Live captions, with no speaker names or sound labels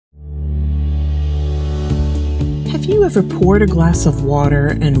you ever poured a glass of water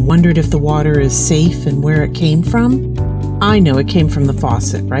and wondered if the water is safe and where it came from? I know it came from the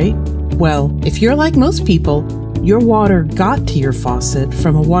faucet, right? Well, if you're like most people, your water got to your faucet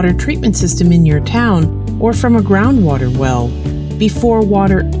from a water treatment system in your town or from a groundwater well. Before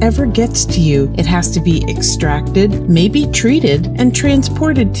water ever gets to you, it has to be extracted, maybe treated, and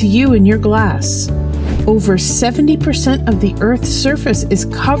transported to you in your glass. Over 70% of the Earth's surface is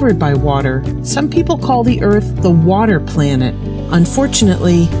covered by water. Some people call the Earth the water planet.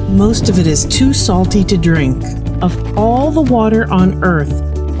 Unfortunately, most of it is too salty to drink. Of all the water on Earth,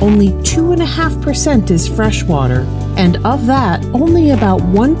 only 2.5% is fresh water, and of that, only about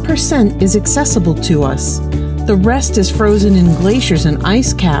 1% is accessible to us. The rest is frozen in glaciers and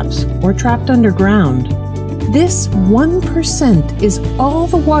ice caps, or trapped underground. This 1% is all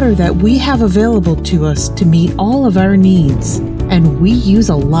the water that we have available to us to meet all of our needs, and we use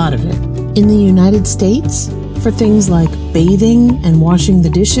a lot of it. In the United States, for things like bathing and washing the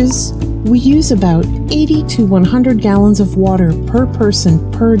dishes, we use about 80 to 100 gallons of water per person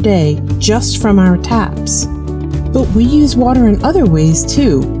per day just from our taps. But we use water in other ways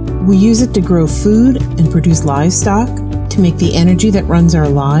too. We use it to grow food and produce livestock, to make the energy that runs our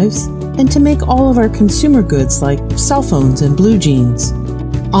lives, and to make all of our consumer goods like cell phones and blue jeans.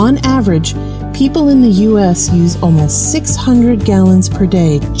 On average, people in the US use almost 600 gallons per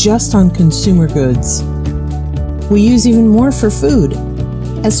day just on consumer goods. We use even more for food,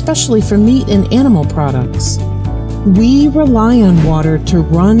 especially for meat and animal products. We rely on water to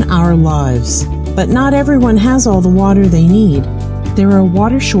run our lives, but not everyone has all the water they need. There are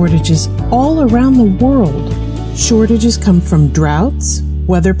water shortages all around the world. Shortages come from droughts,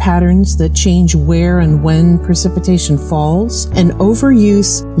 weather patterns that change where and when precipitation falls, and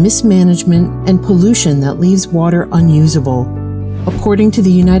overuse, mismanagement, and pollution that leaves water unusable. According to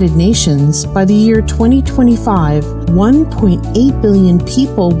the United Nations, by the year 2025, 1.8 billion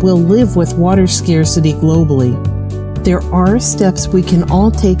people will live with water scarcity globally. There are steps we can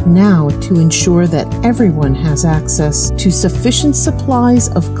all take now to ensure that everyone has access to sufficient supplies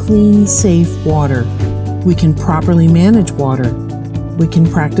of clean, safe water. We can properly manage water. We can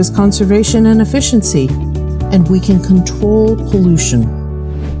practice conservation and efficiency, and we can control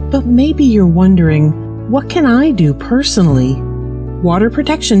pollution. But maybe you're wondering, what can I do personally? Water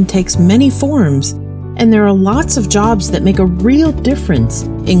protection takes many forms, and there are lots of jobs that make a real difference,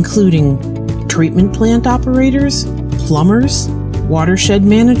 including treatment plant operators, plumbers, watershed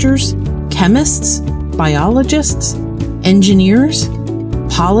managers, chemists, biologists, engineers,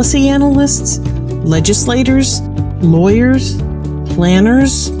 policy analysts, legislators, lawyers,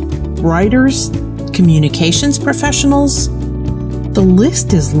 planners, writers, communications professionals. The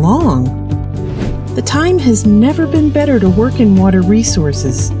list is long. The time has never been better to work in water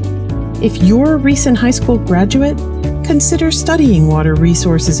resources. If you're a recent high school graduate, consider studying water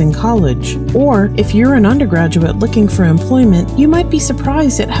resources in college. Or if you're an undergraduate looking for employment, you might be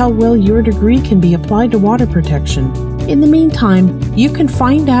surprised at how well your degree can be applied to water protection. In the meantime, you can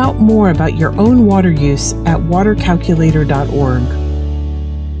find out more about your own water use at watercalculator.org.